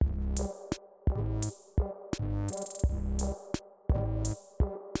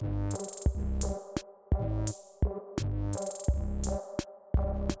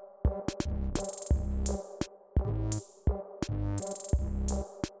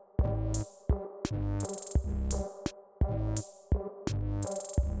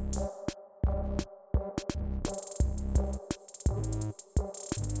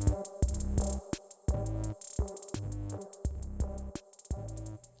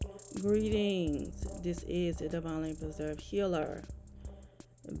Greetings. This is the Divinely Preserved Healer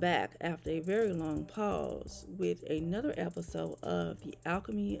back after a very long pause with another episode of The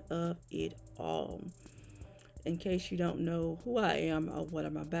Alchemy of It All. In case you don't know who I am or what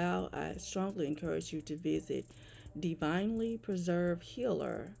I'm about, I strongly encourage you to visit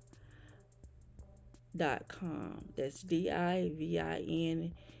divinelypreservedhealer.com. That's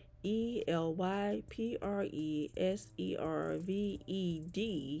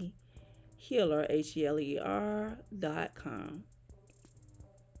DIVINELYPRESERVED healer, HEALER.com.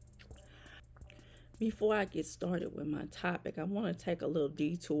 Before I get started with my topic, I want to take a little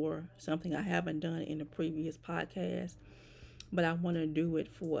detour, something I haven't done in the previous podcast, but I want to do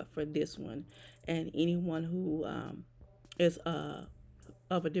it for this one. And anyone who is of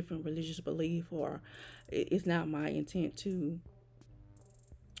a different religious belief, or it's not my intent to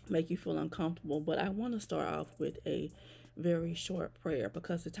make you feel uncomfortable, but I want to start off with a very short prayer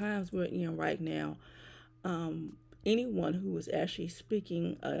because the times we're in right now, anyone who is actually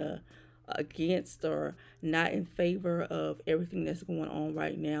speaking against or not in favor of everything that's going on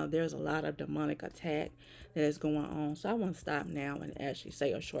right now, there's a lot of demonic attack that is going on. So I want to stop now and actually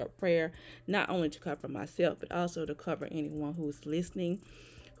say a short prayer, not only to cover myself, but also to cover anyone who's listening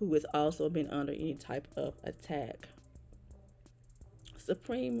who has also been under any type of attack.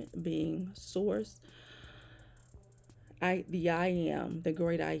 Supreme Being, Source, I am, the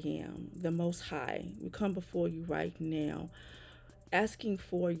great I am, the Most High. We come before you right now, asking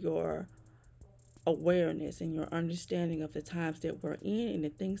for your awareness and your understanding of the times that we're in and the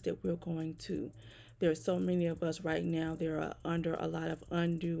things that we're going to. There are so many of us right now that are under a lot of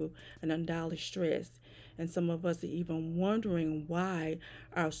undue and ungodly stress. And some of us are even wondering why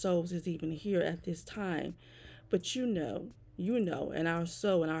our souls is even here at this time. But you know, and our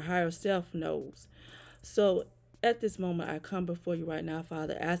soul and our higher self knows. So at this moment, I come before you right now,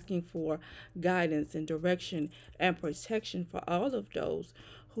 Father, asking for guidance and direction and protection for all of those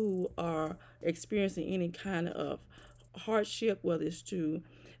who are experiencing any kind of hardship, whether it's through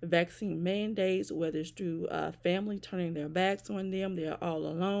vaccine mandates, whether it's through family turning their backs on them, they're all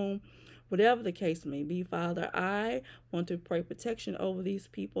alone. Whatever the case may be, Father, I want to pray protection over these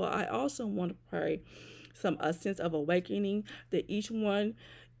people. I also want to pray a sense of awakening that each one,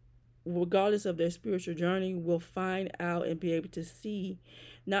 regardless of their spiritual journey, will find out and be able to see,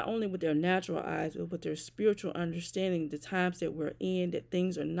 not only with their natural eyes, but with their spiritual understanding, the times that we're in, that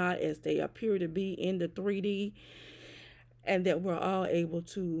things are not as they appear to be in the 3D, and that we're all able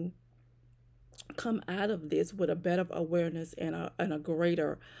to come out of this with a better awareness and a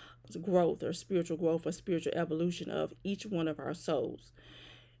greater growth or spiritual evolution of each one of our souls.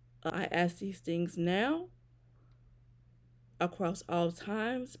 I ask these things now across all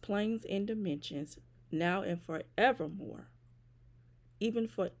times, planes, and dimensions, now and forevermore. Even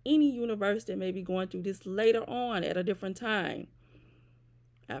for any universe that may be going through this later on at a different time,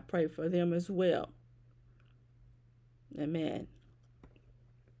 I pray for them as well. Amen.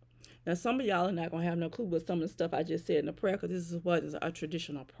 Now, some of y'all are not going to have no clue with some of the stuff I just said in the prayer, because this is what is a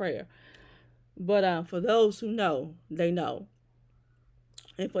traditional prayer. But for those who know, they know.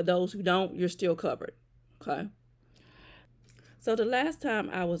 And for those who don't, you're still covered. Okay? So the last time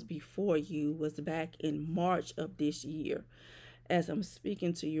I was before you was back in March of this year. As I'm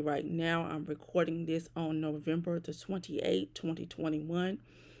speaking to you right now, I'm recording this on November the 28th, 2021.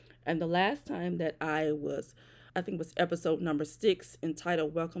 And the last time that I think it was episode number 6,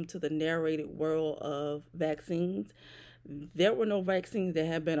 entitled Welcome to the Narrated World of Vaccines. There were no vaccines that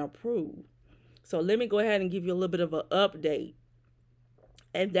had been approved. So let me go ahead and give you a little bit of an update.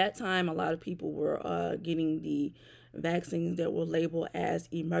 At that time, a lot of people were getting the vaccines that were labeled as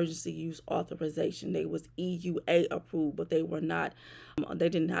emergency use authorization. They was EUA approved, but they were not. They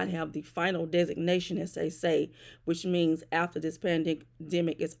did not have the final designation, as they say, which means after this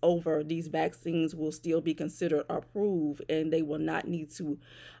pandemic is over, these vaccines will still be considered approved, and they will not need to.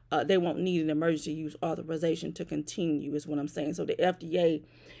 They won't need an emergency use authorization to continue, is what I'm saying. So the FDA,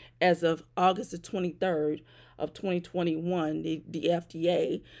 as of August the 23rd of 2021, the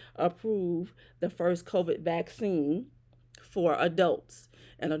FDA approved the first COVID vaccine for adults.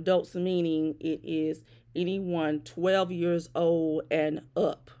 And adults meaning it is anyone 12 years old and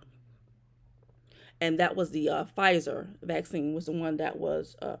up. And that was the Pfizer vaccine was the one that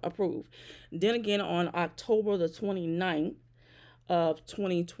was approved. Then again, on October the 29th of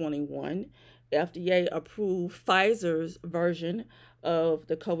 2021, FDA approved Pfizer's version of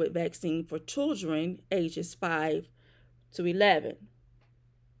the COVID vaccine for children ages 5 to 11.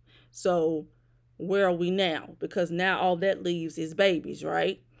 So where are we now? Because now all that leaves is babies,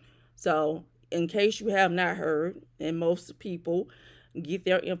 right? So in case you have not heard, and most people get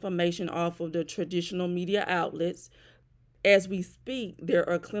their information off of the traditional media outlets. As we speak, there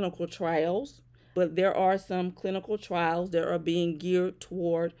are clinical trials, but there are some clinical trials that are being geared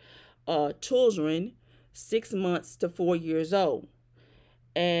toward children 6 months to 4 years old.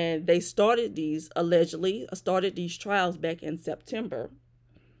 And they allegedly started these trials back in September.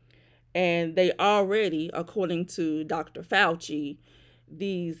 And they already, according to Dr. Fauci,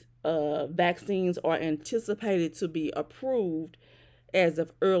 these vaccines are anticipated to be approved as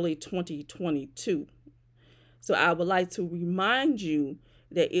of early 2022. So I would like to remind you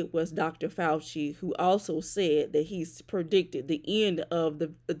that it was Dr. Fauci who also said that he's predicted the end of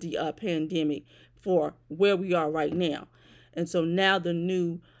the pandemic for where we are right now. And so now the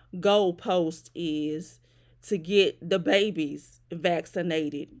new goalpost is to get the babies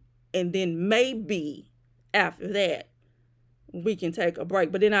vaccinated. And then maybe after that, we can take a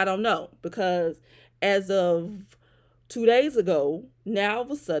break. But then I don't know, because as of 2 days ago, now all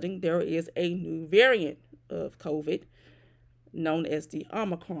of a sudden there is a new variant of COVID known as the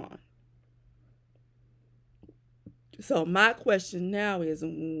Omicron. So my question now is,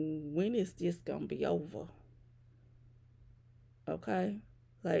 when is this going to be over? Okay?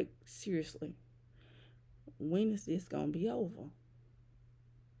 Like, seriously. When is this going to be over?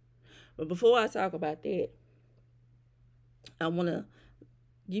 But before I talk about that, I want to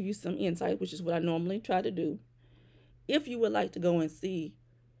give you some insight, which is what I normally try to do. If you would like to go and see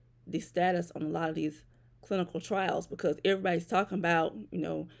the status on a lot of these clinical trials, because everybody's talking about,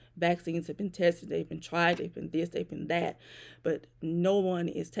 vaccines have been tested, they've been tried, they've been this, they've been that, but no one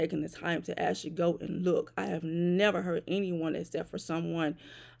is taking the time to actually go and look. I have never heard anyone, except for someone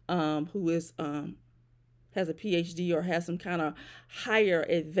who is has a PhD or has some kind of higher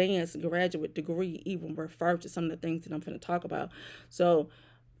advanced graduate degree, even refer to some of the things that I'm going to talk about. So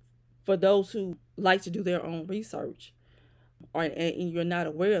for those who like to do their own research, and you're not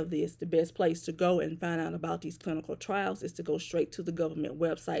aware of this, the best place to go and find out about these clinical trials is to go straight to the government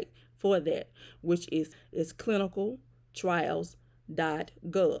website for that, which is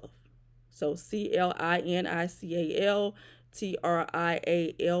clinicaltrials.gov. So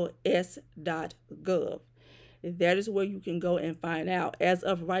clinicaltrials.gov. That is where you can go and find out. As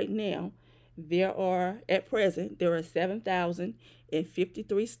of right now, there are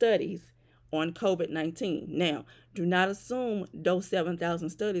 7,053 studies on COVID-19. Now, do not assume those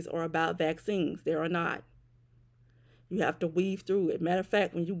 7,000 studies are about vaccines. They are not. You have to weave through it. Matter of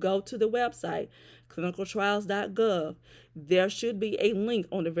fact, when you go to the website, clinicaltrials.gov, there should be a link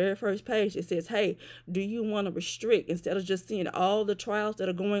on the very first page that says, hey, do you want to restrict, instead of just seeing all the trials that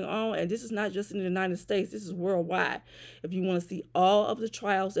are going on? And this is not just in the United States, this is worldwide. If you want to see all of the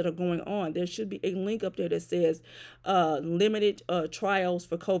trials that are going on, there should be a link up there that says limited trials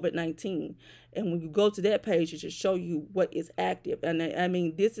for COVID-19. And when you go to that page, it should show you what is active. And I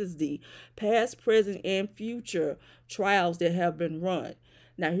mean, this is the past, present, and future trials that have been run.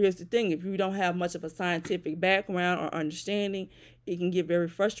 Now, here's the thing. If you don't have much of a scientific background or understanding, it can get very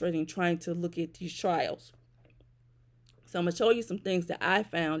frustrating trying to look at these trials. So I'm going to show you some things that I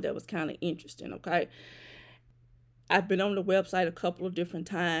found that was kind of interesting, okay? I've been on the website a couple of different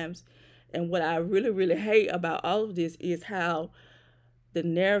times, and what I really, really hate about all of this is how the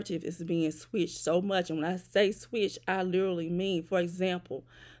narrative is being switched so much. And when I say switch, I literally mean, for example,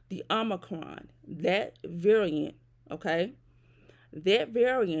 the Omicron, that variant, okay? That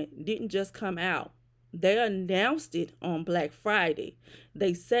variant didn't just come out. They announced it on Black Friday.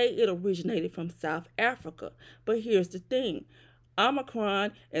 They say it originated from South Africa. But here's the thing.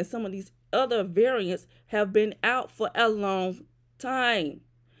 Omicron and some of these other variants have been out for a long time.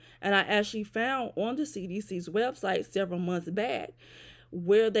 And I actually found on the CDC's website several months back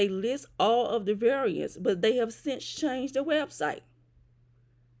where they list all of the variants, but they have since changed the website.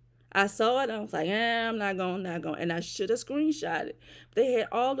 I saw it, and I was like, I'm not going. And I should have screenshot it. They had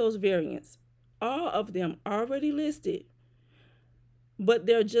all those variants, all of them already listed. But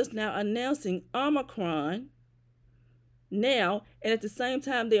they're just now announcing Omicron now, and at the same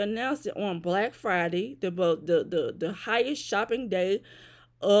time, they announced it on Black Friday, the highest shopping day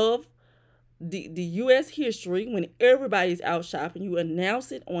of the U.S. history, when everybody's out shopping. You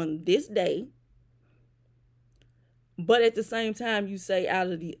announce it on this day. But at the same time, you say out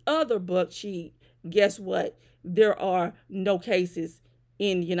of the other buck cheat, guess what? There are no cases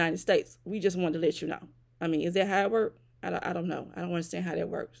in the United States. We just wanted to let you know. I mean, is that how it works? I don't know. I don't understand how that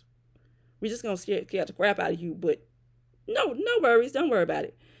works. We're just going to scare the crap out of you, but no worries. Don't worry about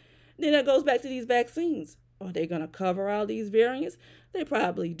it. Then that goes back to these vaccines. Are they going to cover all these variants? They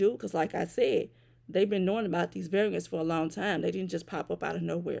probably do, because like I said, they've been knowing about these variants for a long time. They didn't just pop up out of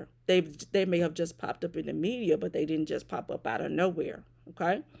nowhere. They may have just popped up in the media, but they didn't just pop up out of nowhere.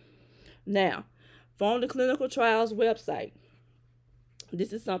 Okay. Now, from the clinical trials website,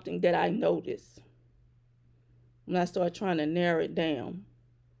 this is something that I noticed when I started trying to narrow it down.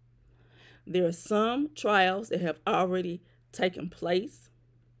 There are some trials that have already taken place,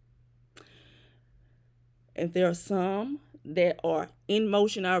 and there are some that are in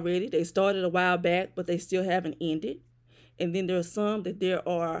motion already. They started a while back, but they still haven't ended. And then there are some that they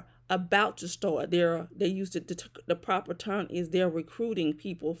are about to start. They use the proper term is they're recruiting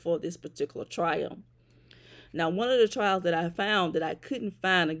people for this particular trial. Now, one of the trials that I found that I couldn't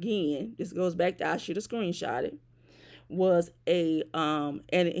find again, this goes back to I should have screenshotted, was and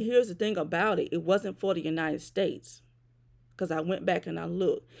here's the thing about it, it wasn't for the United States, because I went back and I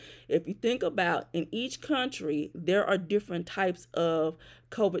looked. If you think about, in each country, there are different types of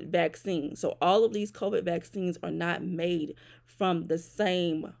COVID vaccines. So all of these COVID vaccines are not made from the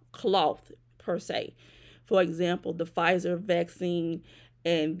same cloth per se. For example, the Pfizer vaccine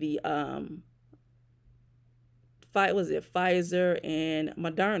and the Pfizer and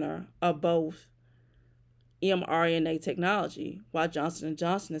Moderna are both mRNA technology, while Johnson &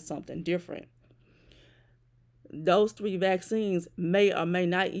 Johnson is something different. Those three vaccines may or may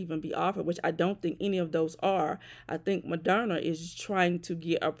not even be offered, which I don't think any of those are. I think Moderna is trying to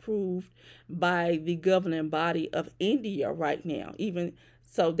get approved by the governing body of India right now. Even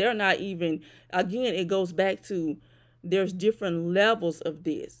so, they're not even, again, it goes back to there's different levels of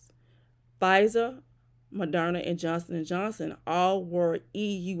this. Pfizer, Moderna, and Johnson & Johnson all were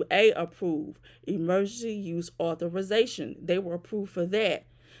EUA approved, emergency use authorization. They were approved for that.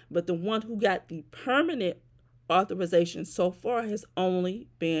 But the one who got the permanent authorization so far has only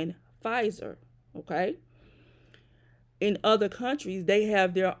been Pfizer. Okay. In other countries, they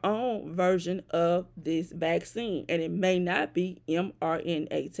have their own version of this vaccine, and it may not be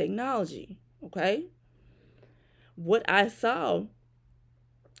mRNA technology. Okay. What I saw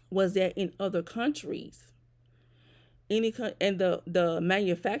was that in other countries, and the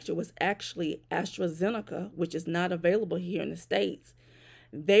manufacturer was actually AstraZeneca, which is not available here in the States.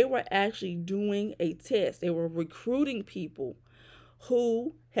 They were actually doing a test. They were recruiting people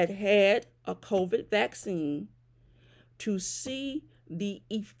who had had a COVID vaccine to see the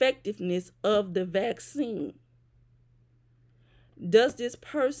effectiveness of the vaccine. Does this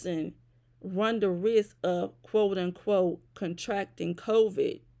person run the risk of, quote unquote, contracting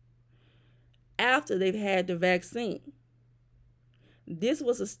COVID after they've had the vaccine? This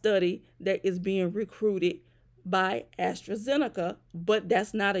was a study that is being recruited by AstraZeneca, but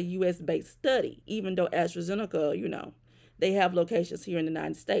that's not a U.S.-based study, even though AstraZeneca, they have locations here in the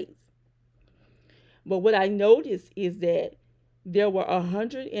United States. But what I noticed is that there were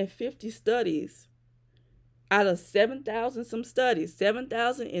 150 studies out of 7,000 some studies,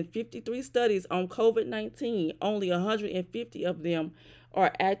 7,053 studies on COVID-19. Only 150 of them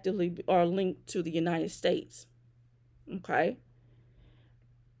are linked to the United States. Okay.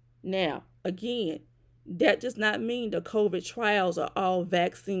 Now, again, that does not mean the COVID trials are all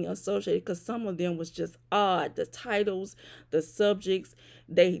vaccine associated, because some of them was just odd. The titles, the subjects,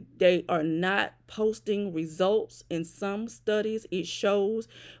 they are not posting results. In some studies, it shows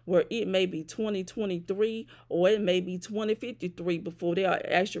where it may be 2023 or it may be 2053 before they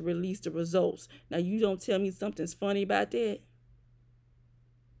actually release the results. Now, you don't tell me something's funny about that.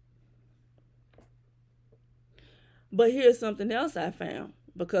 But here's something else I found.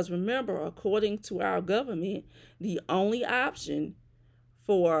 Because remember, according to our government, the only option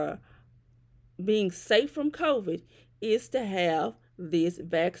for being safe from COVID is to have this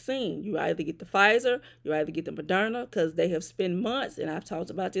vaccine. You either get the Pfizer, you either get the Moderna, because they have spent months, and I've talked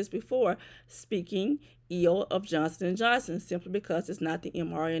about this before, speaking ill of Johnson & Johnson simply because it's not the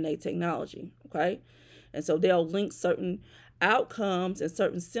mRNA technology. Okay? And so they'll link certain outcomes and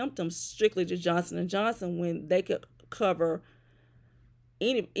certain symptoms strictly to Johnson & Johnson when they could cover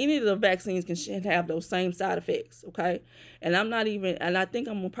any of the vaccines can have those same side effects. Okay. And I think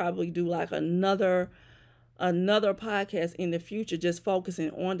I'm gonna probably do like another podcast in the future, just focusing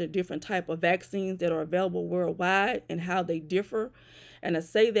on the different type of vaccines that are available worldwide and how they differ. And I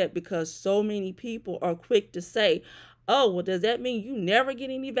say that because so many people are quick to say, oh, well, does that mean you never get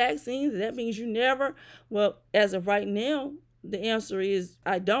any vaccines? That means you never? Well, as of right now, the answer is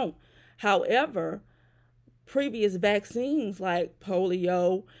I don't. However, previous vaccines like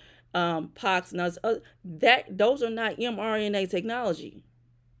polio, pox, and those are not mRNA technology.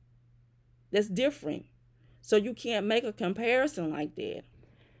 That's different. So you can't make a comparison like that.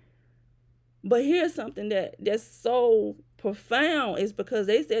 But here's something that's so profound is because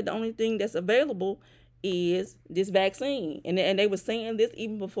they said the only thing that's available is this vaccine. And they were saying this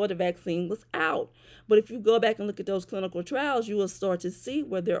even before the vaccine was out. But if you go back and look at those clinical trials, you will start to see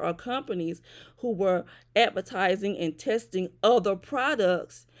where there are companies who were advertising and testing other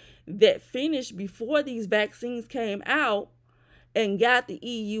products that finished before these vaccines came out and got the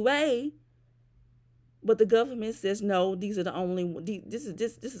EUA. But the government says no, these are the only this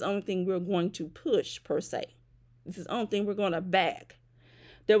is the only thing we're going to push per se. This is the only thing we're going to back.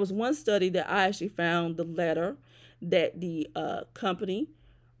 There was one study that I actually found the letter that the company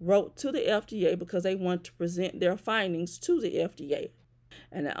wrote to the FDA because they want to present their findings to the FDA.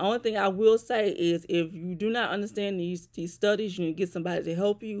 And the only thing I will say is if you do not understand these studies, you need to get somebody to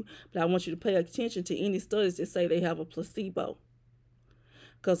help you. But I want you to pay attention to any studies that say they have a placebo.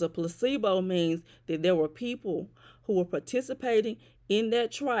 Because a placebo means that there were people who were participating in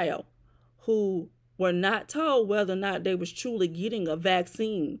that trial who were not told whether or not they was truly getting a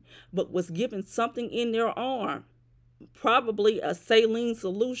vaccine, but was given something in their arm, probably a saline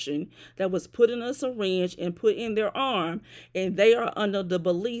solution that was put in a syringe and put in their arm, and they are under the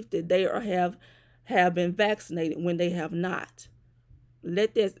belief that they have been vaccinated when they have not.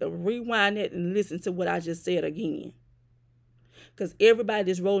 Let this rewind it and listen to what I just said again. Because everybody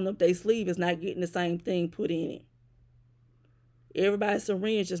that's rolling up their sleeve is not getting the same thing put in it. Everybody's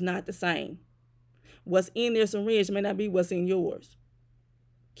syringe is not the same. What's in their syringe may not be what's in yours.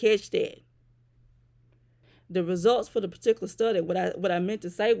 Catch that. The results for the particular study, what I meant to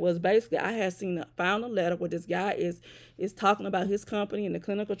say was basically I had found a letter where this guy is talking about his company and the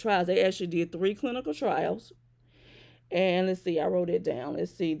clinical trials. They actually did 3 clinical trials. And let's see, I wrote it down.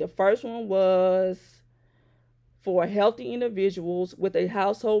 Let's see. The first one was for healthy individuals with a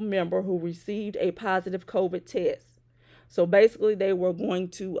household member who received a positive COVID test. So basically they were going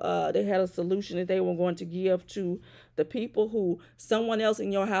to, they had a solution that they were going to give to the people who someone else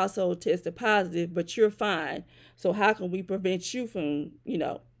in your household tested positive, but you're fine. So how can we prevent you from,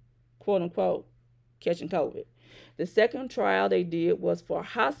 quote unquote, catching COVID? The second trial they did was for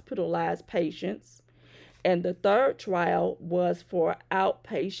hospitalized patients. And the third trial was for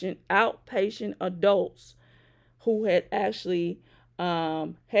outpatient adults who had actually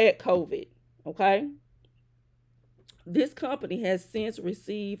had COVID, okay? This company has since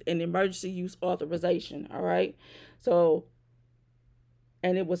received an emergency use authorization, all right? So,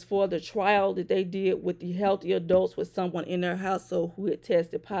 and it was for the trial that they did with the healthy adults with someone in their household who had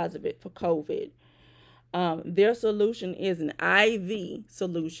tested positive for COVID. Their solution is an IV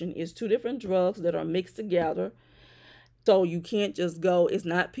solution. It's 2 different drugs that are mixed together. So you can't just go, it's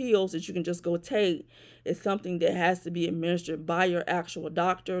not pills that you can just go take. It's something that has to be administered by your actual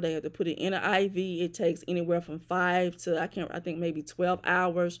doctor. They have to put it in an IV. It takes anywhere from 5 to, I think maybe 12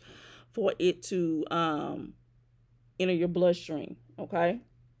 hours for it to enter your bloodstream, okay?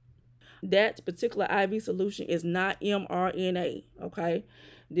 That particular IV solution is not mRNA, okay?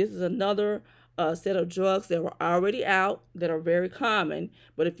 This is another set of drugs that were already out that are very common,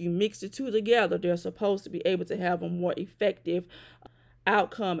 but if you mix the 2 together, they're supposed to be able to have a more effective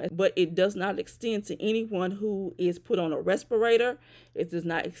outcome, but it does not extend to anyone who is put on a respirator. It does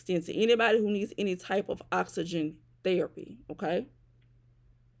not extend to anybody who needs any type of oxygen therapy, okay?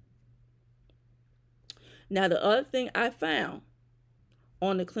 Now, the other thing I found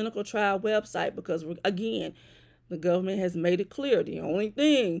on the clinical trial website, because again, the government has made it clear the only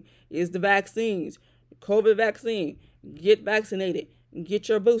thing is the vaccines. COVID vaccine, get vaccinated, get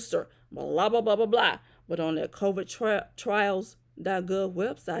your booster, blah, blah, blah, blah, blah. But on that COVID trials.gov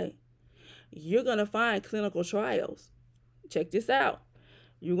website, you're going to find clinical trials. Check this out.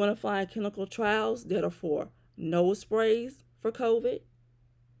 You're going to find clinical trials that are for nose sprays for COVID,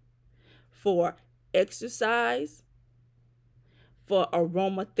 for exercise, for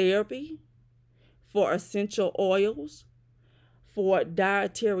aromatherapy, for essential oils, for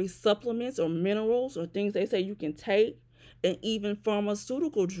dietary supplements or minerals or things they say you can take, and even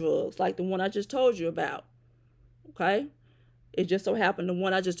pharmaceutical drugs like the one I just told you about, okay? It just so happened the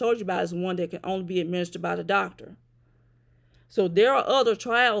one I just told you about is one that can only be administered by the doctor. So there are other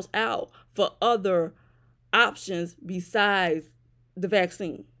trials out for other options besides the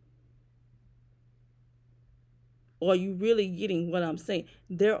vaccine. Are you really getting what I'm saying?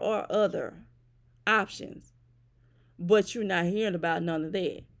 There are other options, but you're not hearing about none of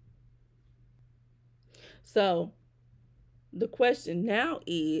that. So the question now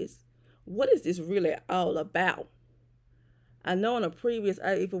is, what is this really all about? I know in a previous,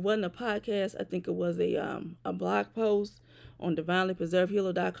 if it wasn't a podcast, I think it was a blog post on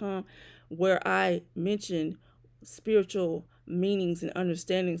divinelypreservedhealer.com where I mentioned spiritual meanings and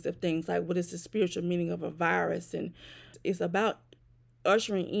understandings of things like what is the spiritual meaning of a virus, and it's about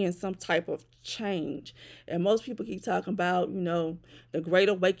ushering in some type of change. And most people keep talking about, the Great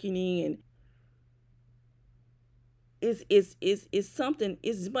Awakening, and it's something.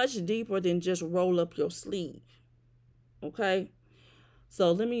 It's much deeper than just roll up your sleeve. Okay,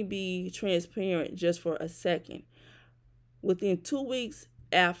 so let me be transparent just for a second. Within 2 weeks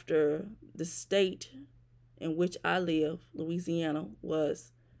after the state in which I live, Louisiana,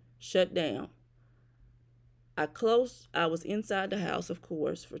 was shut down, I was inside the house, of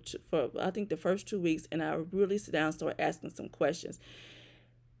course, for I think the first 2 weeks, and I really sit down and start asking some questions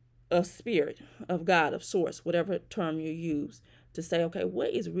of spirit, of God, of source, whatever term you use, to say, okay, what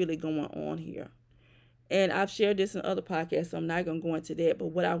is really going on here? And I've shared this in other podcasts, so I'm not going to go into that. But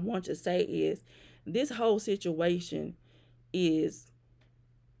what I want to say is this whole situation it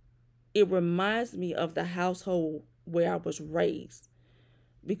reminds me of the household where I was raised,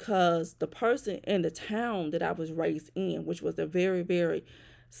 because the person in the town that I was raised in, which was a very, very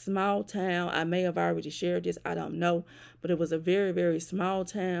small town, I may have already shared this, I don't know, but it was a very, very small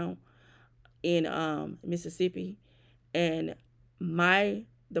town in Mississippi, and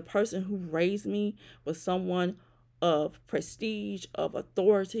the person who raised me was someone of prestige, of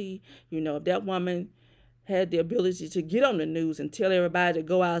authority. If that woman had the ability to get on the news and tell everybody to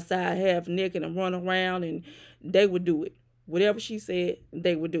go outside half naked and run around, and they would do it. Whatever she said,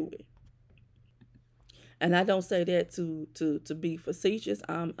 they would do it. And I don't say that to be facetious.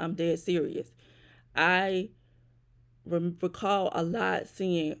 I'm dead serious. I recall a lot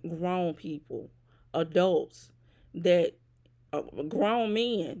seeing grown people, adults, that grown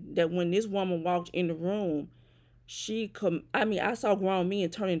men, that when this woman walked in the room, I saw grown men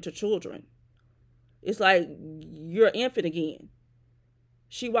turn into children. It's like you're an infant again.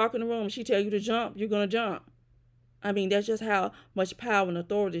 She walk in the room, she tell you to jump, you're gonna jump. That's just how much power and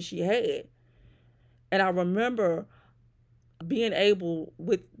authority she had. And I remember being able,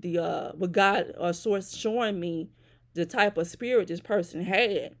 with God or source showing me the type of spirit this person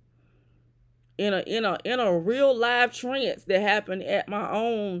had, in a real live trance that happened at my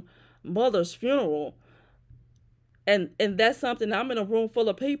own mother's funeral. And that's something. I'm in a room full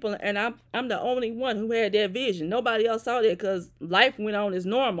of people, and I'm the only one who had that vision. Nobody else saw that, because life went on as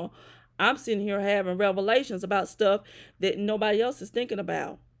normal. I'm sitting here having revelations about stuff that nobody else is thinking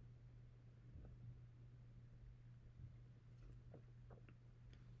about.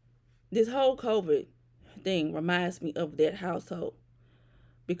 This whole COVID thing reminds me of that household,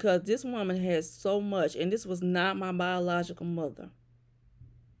 because this woman has so much, and this was not my biological mother.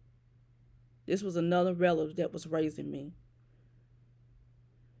 This was another relative that was raising me.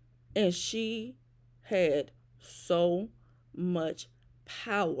 And she had so much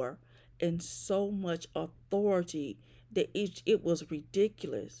power and so much authority that it was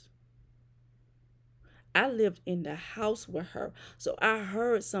ridiculous. I lived in the house with her, so I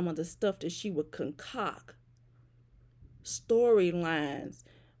heard some of the stuff that she would concoct. Storylines,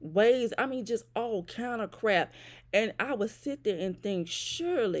 ways, just all kind of crap. And I would sit there and think,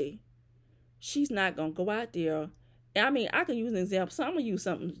 surely she's not going to go out there. I can use an example. So I'm going to use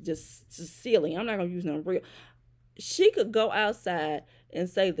something just silly. I'm not going to use nothing real. She could go outside and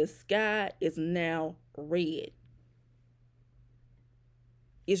say the sky is now red.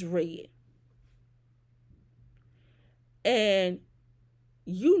 It's red. And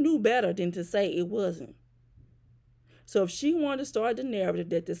you knew better than to say it wasn't. So if she wanted to start the narrative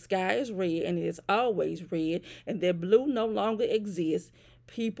that the sky is red and it is always red and that blue no longer exists,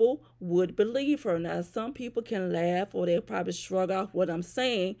 people would believe her. Now, some people can laugh or they'll probably shrug off what I'm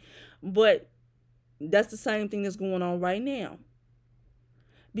saying, but that's the same thing that's going on right now.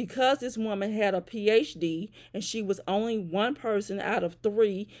 Because this woman had a PhD and she was only one person out of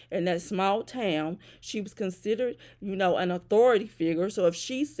three in that small town, she was considered, an authority figure. So if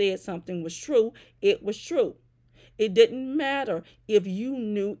she said something was true, it was true. It didn't matter if you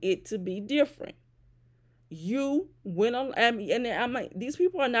knew it to be different. You went on, these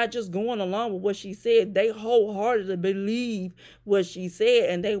people are not just going along with what she said. They wholeheartedly believe what she said,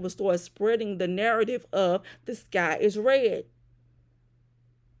 and they would start spreading the narrative of the sky is red.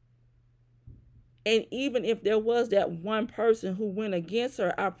 And even if there was that one person who went against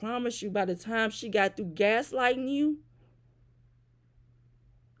her, I promise you, by the time she got through gaslighting you,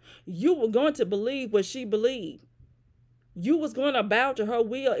 you were going to believe what she believed. You was going to bow to her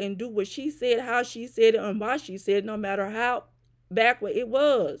will and do what she said, how she said it, and why she said it, no matter how backward it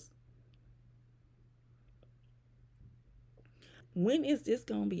was. When is this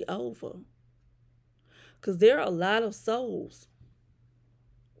going to be over? Because there are a lot of souls.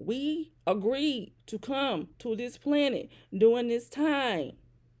 We agreed to come to this planet during this time.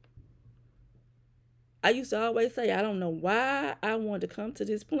 I used to always say, I don't know why I wanted to come to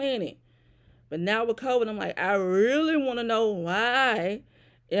this planet. But now with COVID, I'm like, I really want to know why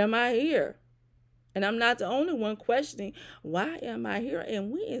am I here? And I'm not the only one questioning, why am I here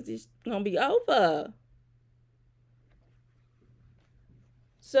and when is this going to be over?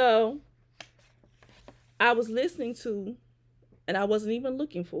 So I was listening to, and I wasn't even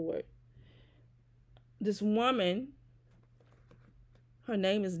looking for it, this woman. Her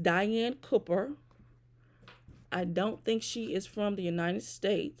name is Diane Cooper. I don't think she is from the United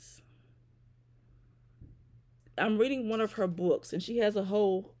States. I'm reading one of her books, and she has a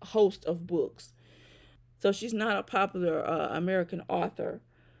whole host of books. So she's not a popular American author.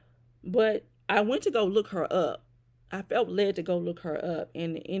 But I went to go look her up. I felt led to go look her up.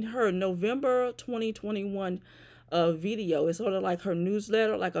 And in her November 2021 video, it's sort of like her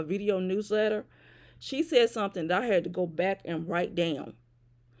newsletter, like a video newsletter. She said something that I had to go back and write down.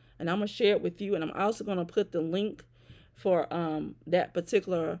 And I'm going to share it with you. And I'm also going to put the link for that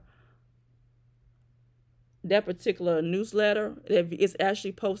particular newsletter that is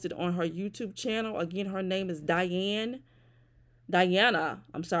actually posted on her YouTube channel. Again, her name is Diana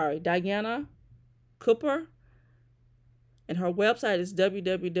Cooper. And her website is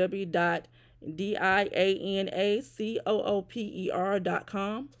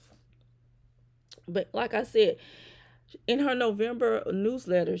www.dianacooper.com. But like I said, in her November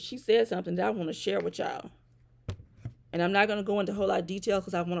newsletter, she said something that I want to share with y'all. And I'm not going to go into a whole lot of detail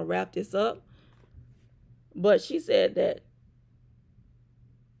because I want to wrap this up. But she said that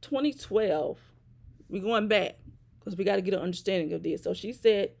 2012, we're going back because we got to get an understanding of this. So she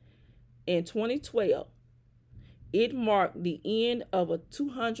said in 2012, it marked the end of a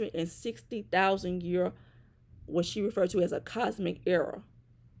 260,000 year, what she referred to as a cosmic era,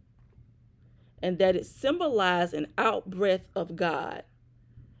 and that it symbolized an outbreath of God.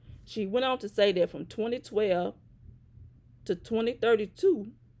 She went on to say that from 2012 to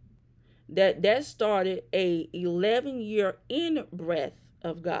 2032, that started a 11-year in-breath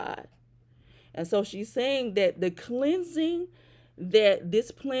of God. And so she's saying that the cleansing that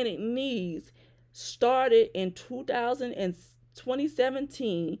this planet needs started in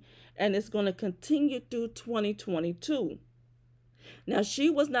 2017 and it's going to continue through 2022. Now, she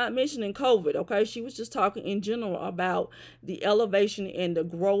was not mentioning COVID, okay? She was just talking in general about the elevation and the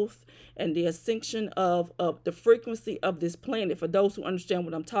growth and the ascension of the frequency of this planet, for those who understand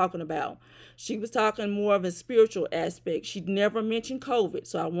what I'm talking about. She was talking more of a spiritual aspect. She never mentioned COVID,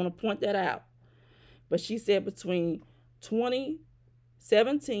 so I want to point that out. But she said between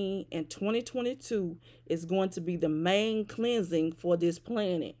 2017 and 2022 is going to be the main cleansing for this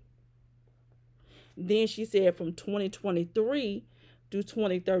planet. Then she said from 2023 through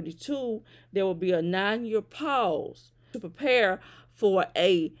 2032, there will be a 9-year pause to prepare for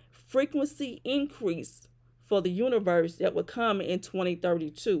a frequency increase for the universe that will come in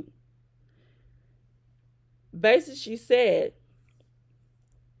 2032. Basically, she said,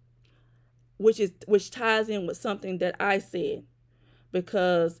 which ties in with something that I said,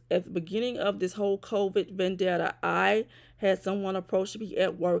 because at the beginning of this whole COVID vendetta, I had someone approach me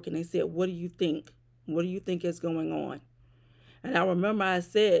at work and they said, "What do you think? What do you think is going on?" And I remember I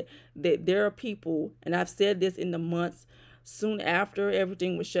said that there are people, and I've said this in the months soon after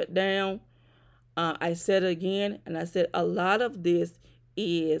everything was shut down. I said it again, and I said a lot of this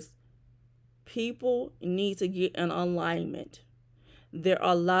is people need to get in alignment. There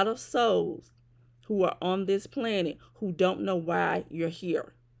are a lot of souls who are on this planet who don't know why you're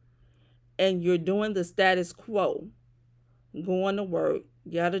here. And you're doing the status quo, going to work,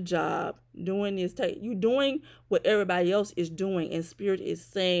 got a job, doing this. You're doing what everybody else is doing, and Spirit is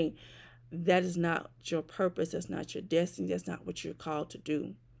saying that is not your purpose, that's not your destiny, that's not what you're called to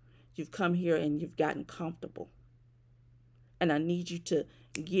do. You've come here and you've gotten comfortable. And I need you to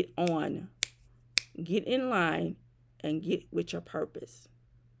get in line, and get with your purpose.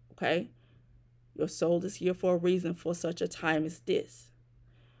 Okay? Your soul is here for a reason, for such a time as this.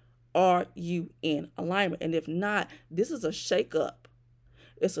 Are you in alignment? And if not, this is a shakeup.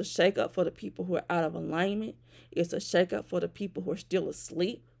 It's a shakeup for the people who are out of alignment. It's a shakeup for the people who are still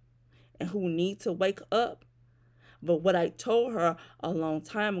asleep and who need to wake up. But what I told her a long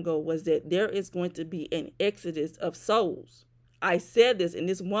time ago was that there is going to be an exodus of souls. I said this, and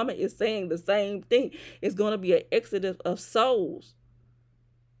this woman is saying the same thing. It's going to be an exodus of souls.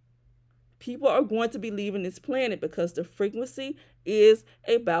 People are going to be leaving this planet because the frequency is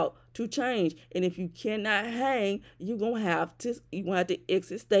about to change. And if you cannot hang, you're going to have to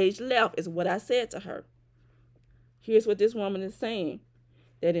exit stage left, is what I said to her. Here's what this woman is saying.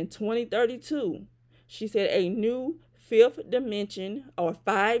 That in 2032, she said a new fifth dimension or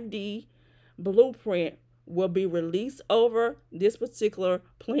 5D blueprint will be released over this particular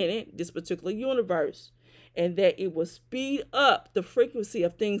planet, this particular universe, and that it will speed up the frequency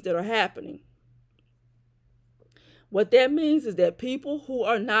of things that are happening. What that means is that people who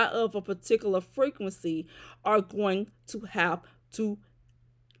are not of a particular frequency are going to have to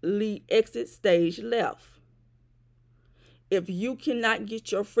exit stage left. If you cannot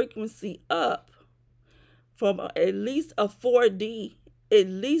get your frequency up from at least a 4D, at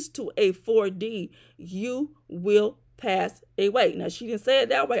least to a 4D, you will pass away. Now, she didn't say it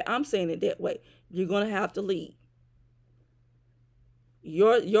that way. I'm saying it that way. You're going to have to leave.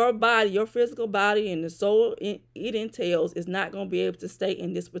 Your body, your physical body, and the soul it entails is not going to be able to stay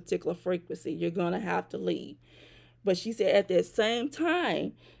in this particular frequency. You're going to have to leave. But she said at that same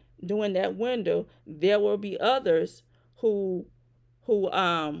time, during that window, there will be others who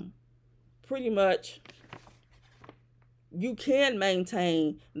pretty much you can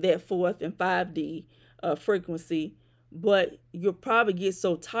maintain that 4th and 5D frequency, but you'll probably get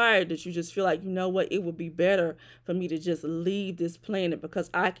so tired that you just feel like, you know what, it would be better for me to just leave this planet because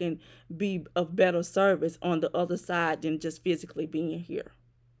I can be of better service on the other side than just physically being here.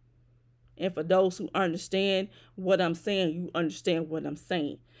 And for those who understand what I'm saying, you understand what I'm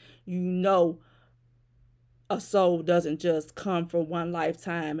saying. You know, a soul doesn't just come for one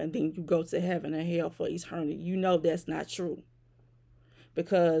lifetime and then you go to heaven and hell for eternity. You know that's not true.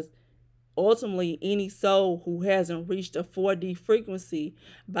 Because ultimately, any soul who hasn't reached a 4D frequency,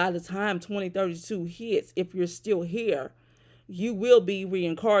 by the time 2032 hits, if you're still here, you will be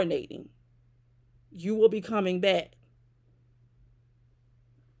reincarnating. You will be coming back.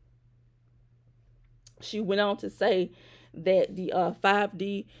 She went on to say that the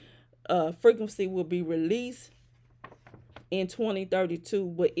 5D frequency will be released in 2032,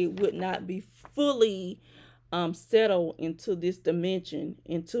 but it would not be fully settled into this dimension,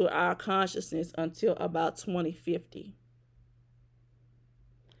 into our consciousness, until about 2050.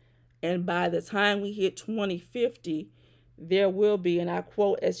 And by the time we hit 2050, there will be, and I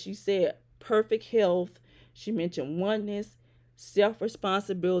quote as she said, perfect health. She mentioned oneness,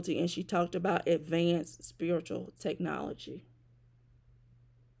 self-responsibility, and she talked about advanced spiritual technology.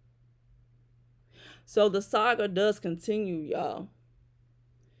 So the saga does continue, y'all.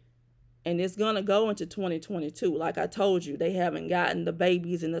 And it's going to go into 2022. Like I told you, they haven't gotten the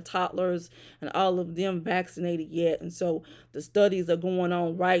babies and the toddlers and all of them vaccinated yet. And so the studies are going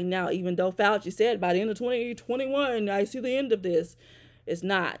on right now, even though Fauci said by the end of 2021, I see the end of this. It's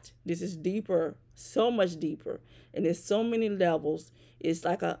not. This is deeper, so much deeper. And there's so many levels. It's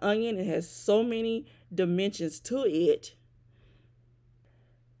like an onion. It has so many dimensions to it.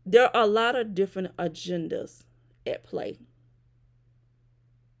 There are a lot of different agendas at play.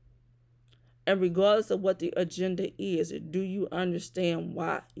 And regardless of what the agenda is, do you understand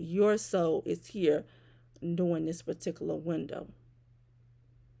why your soul is here during this particular window?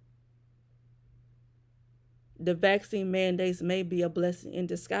 The vaccine mandates may be a blessing in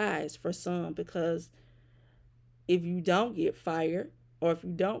disguise for some, because if you don't get fired, or if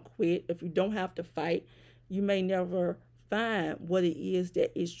you don't quit, if you don't have to fight, you may never find what it is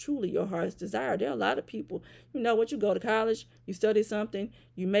that is truly your heart's desire. There are a lot of people, you go to college, you study something,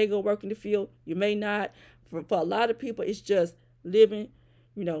 you may go work in the field, you may not. For a lot of people, it's just living,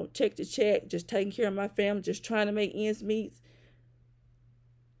 check to check, just taking care of my family, just trying to make ends meet.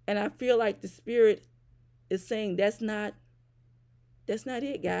 And I feel like the Spirit is saying that's not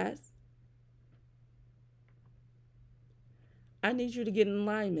it, guys. I need you to get in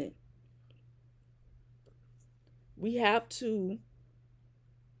alignment. We have to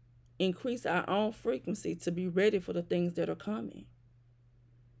increase our own frequency to be ready for the things that are coming.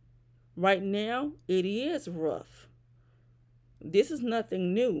 Right now, it is rough. This is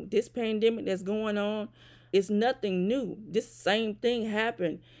nothing new. This pandemic that's going on is nothing new. This same thing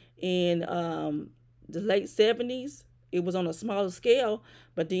happened in the late 70s. It was on a smaller scale,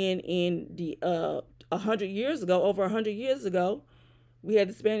 but then in the 100 years ago, over 100 years ago, we had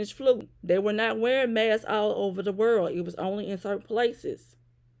the Spanish flu. They were not wearing masks all over the world. It was only in certain places.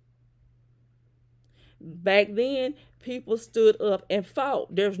 Back then, people stood up and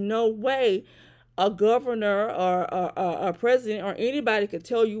fought. There's no way a governor or a president or anybody could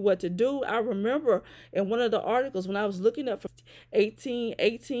tell you what to do. I remember in one of the articles when I was looking up for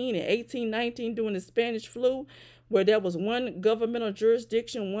 1818 and 1819 during the Spanish flu, where there was one governmental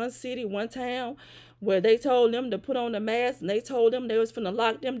jurisdiction, one city, one town, where they told them to put on the mask, and they told them they was finna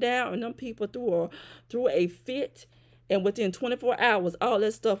lock them down, and them people threw a fit, and within 24 hours, all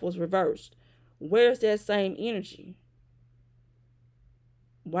that stuff was reversed. Where's that same energy?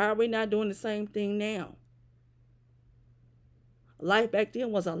 Why are we not doing the same thing now? Life back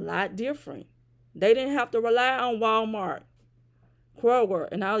then was a lot different. They didn't have to rely on Walmart, Kroger,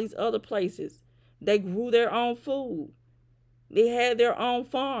 and all these other places. They grew their own food. They had their own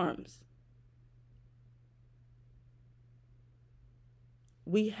farms.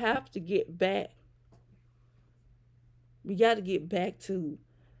 We have to get back. We got to get back to,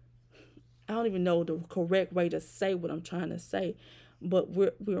 I don't even know the correct way to say what I'm trying to say, but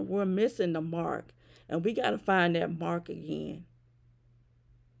we're missing the mark, and we got to find that mark again,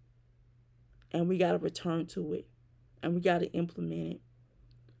 and we got to return to it, and we got to implement it.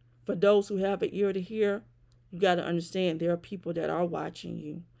 For those who have an ear to hear, you got to understand there are people that are watching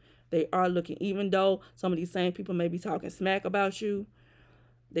you. They are looking, even though some of these same people may be talking smack about you,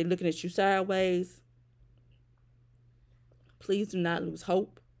 they're looking at you sideways. Please do not lose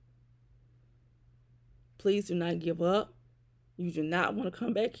hope. Please do not give up. You do not want to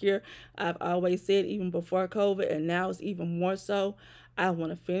come back here. I've always said, even before COVID, and now it's even more so, I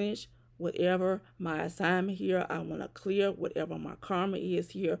want to finish whatever my assignment here. I want to clear whatever my karma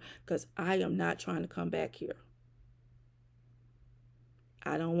is here, because I am not trying to come back here.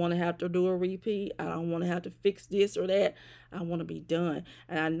 I don't want to have to do a repeat. I don't want to have to fix this or that. I want to be done.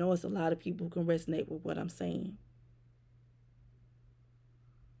 And I know it's a lot of people who can resonate with what I'm saying.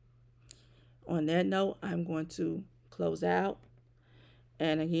 On that note, I'm going to close out.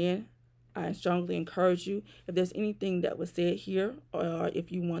 And again, I strongly encourage you, if there's anything that was said here, or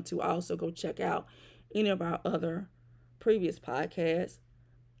if you want to also go check out any of our other previous podcasts,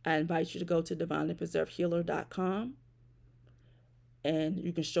 I invite you to go to divinelypreservedhealer.com. And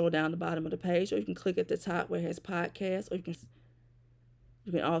you can scroll down the bottom of the page, or you can click at the top where it has podcasts, or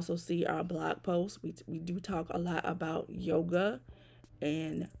you can also see our blog posts. We do talk a lot about yoga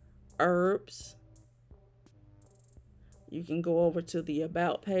and herbs. You can go over to the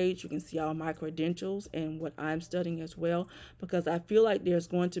About page. You can see all my credentials and what I'm studying as well, because I feel like there's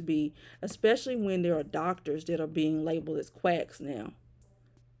going to be, especially when there are doctors that are being labeled as quacks now,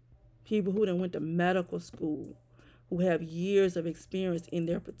 people who went to medical school, who have years of experience in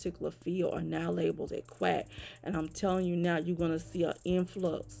their particular field, are now labeled a quack. And I'm telling you now, you're going to see an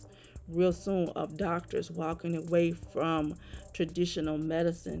influx real soon of doctors walking away from traditional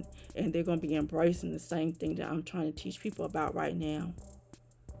medicine, and they're going to be embracing the same thing that I'm trying to teach people about right now.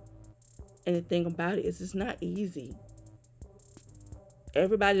 And the thing about it is, it's not easy.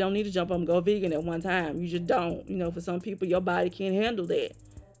 Everybody don't need to jump up and go vegan at one time. You just don't. For some people, your body can't handle that.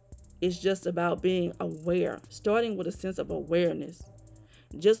 It's just about being aware, starting with a sense of awareness.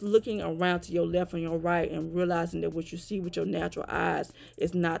 Just looking around to your left and your right and realizing that what you see with your natural eyes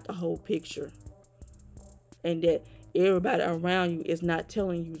is not the whole picture. And that everybody around you is not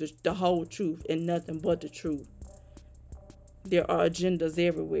telling you the whole truth and nothing but the truth. There are agendas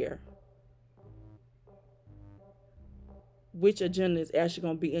everywhere. Which agenda is actually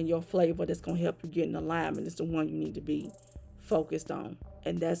going to be in your flavor that's going to help you get in alignment is the one you need to be focused on.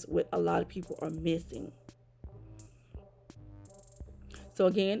 And that's what a lot of people are missing. So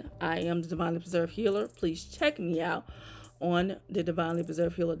again, I am the Divinely Preserved Healer. Please check me out on the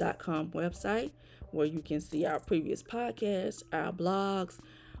divinelypreservedhealer.com website, where you can see our previous podcasts, our blogs,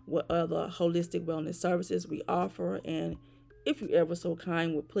 what other holistic wellness services we offer. And if you ever so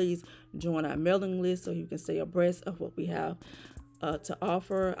kind, would please join our mailing list so you can stay abreast of what we have to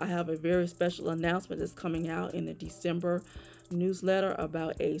offer. I have a very special announcement that's coming out in the December newsletter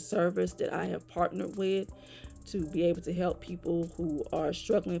about a service that I have partnered with to be able to help people who are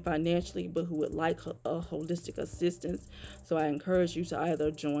struggling financially but who would like a holistic assistance. So I encourage you to either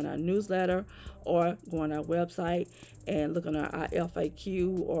join our newsletter or go on our website and look on our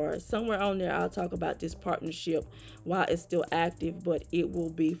FAQ, or somewhere on there I'll talk about this partnership while it's still active, but it will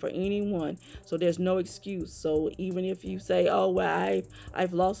be for anyone. So there's no excuse. So even if you say, oh, well,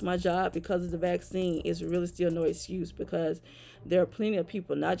 I've lost my job because of the vaccine, it's really still no excuse, because there are plenty of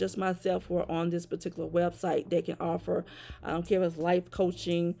people, not just myself, who are on this particular website that can offer, I don't care if it's life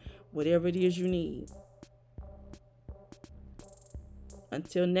coaching, whatever it is you need.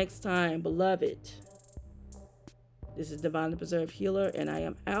 Until next time, beloved, this is Divinely Preserved Healer, and I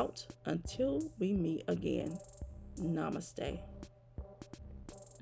am out until we meet again. Namaste.